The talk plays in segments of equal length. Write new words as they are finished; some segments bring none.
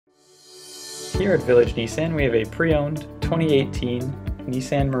Here at Village Nissan we have a pre-owned 2018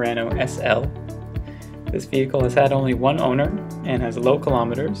 Nissan Murano SL. This vehicle has had only one owner and has low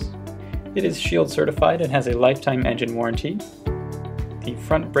kilometers. It is Shield certified and has a lifetime engine warranty. The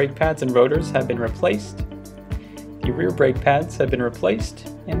front brake pads and rotors have been replaced. The rear brake pads have been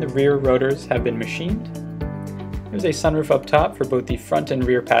replaced and the rear rotors have been machined. There's a sunroof up top for both the front and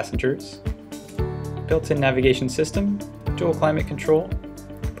rear passengers. Built-in navigation system, dual climate control,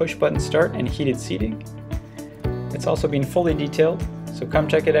 push-button start and heated seating. It's also been fully detailed, so come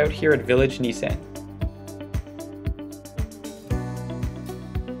check it out here at Village Nissan.